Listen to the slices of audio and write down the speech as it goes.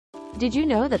Did you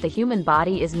know that the human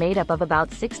body is made up of about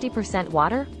 60%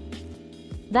 water?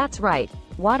 That's right.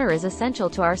 Water is essential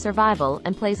to our survival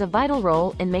and plays a vital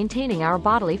role in maintaining our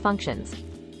bodily functions.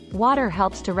 Water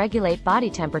helps to regulate body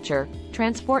temperature,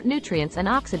 transport nutrients and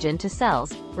oxygen to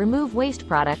cells, remove waste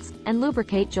products, and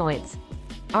lubricate joints.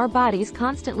 Our bodies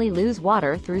constantly lose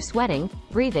water through sweating,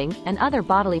 breathing, and other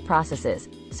bodily processes,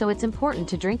 so it's important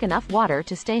to drink enough water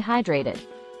to stay hydrated.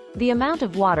 The amount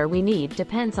of water we need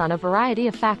depends on a variety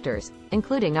of factors,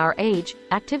 including our age,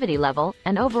 activity level,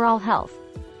 and overall health.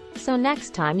 So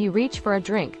next time you reach for a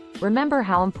drink, remember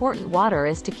how important water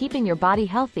is to keeping your body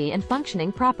healthy and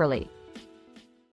functioning properly.